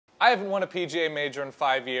I haven't won a PGA major in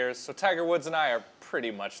 5 years, so Tiger Woods and I are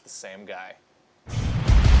pretty much the same guy.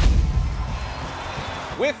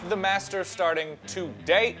 With the Masters starting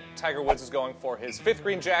today, Tiger Woods is going for his 5th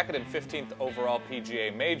green jacket and 15th overall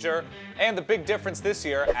PGA major. And the big difference this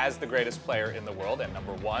year, as the greatest player in the world and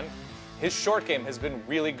 #1, his short game has been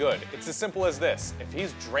really good. It's as simple as this. If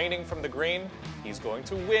he's draining from the green, he's going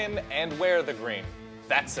to win and wear the green.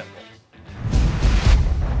 That's simple.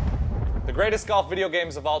 The greatest golf video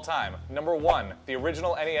games of all time. #1, the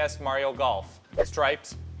original NES Mario Golf.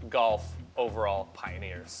 Striped Golf overall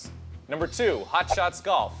pioneers. #2, Hot Shots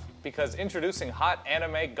Golf, because introducing hot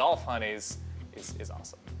anime golf honeys is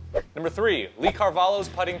awesome. #3, Lee Carvalho's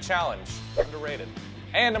Putting Challenge, underrated.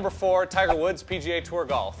 And #4, Tiger Woods PGA Tour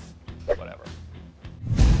Golf, whatever.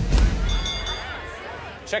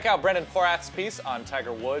 Check out Brendan Porath's piece on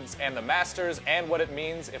Tiger Woods and the Masters and what it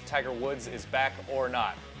means if Tiger Woods is back or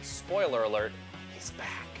not. Spoiler alert, he's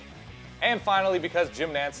back. And finally, because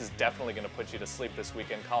Jim Nantz is definitely going to put you to sleep this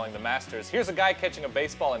weekend calling the Masters, here's a guy catching a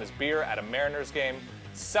baseball in his beer at a Mariners game,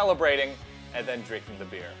 celebrating, and then drinking the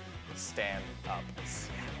beer. Stand up,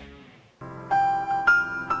 Seattle.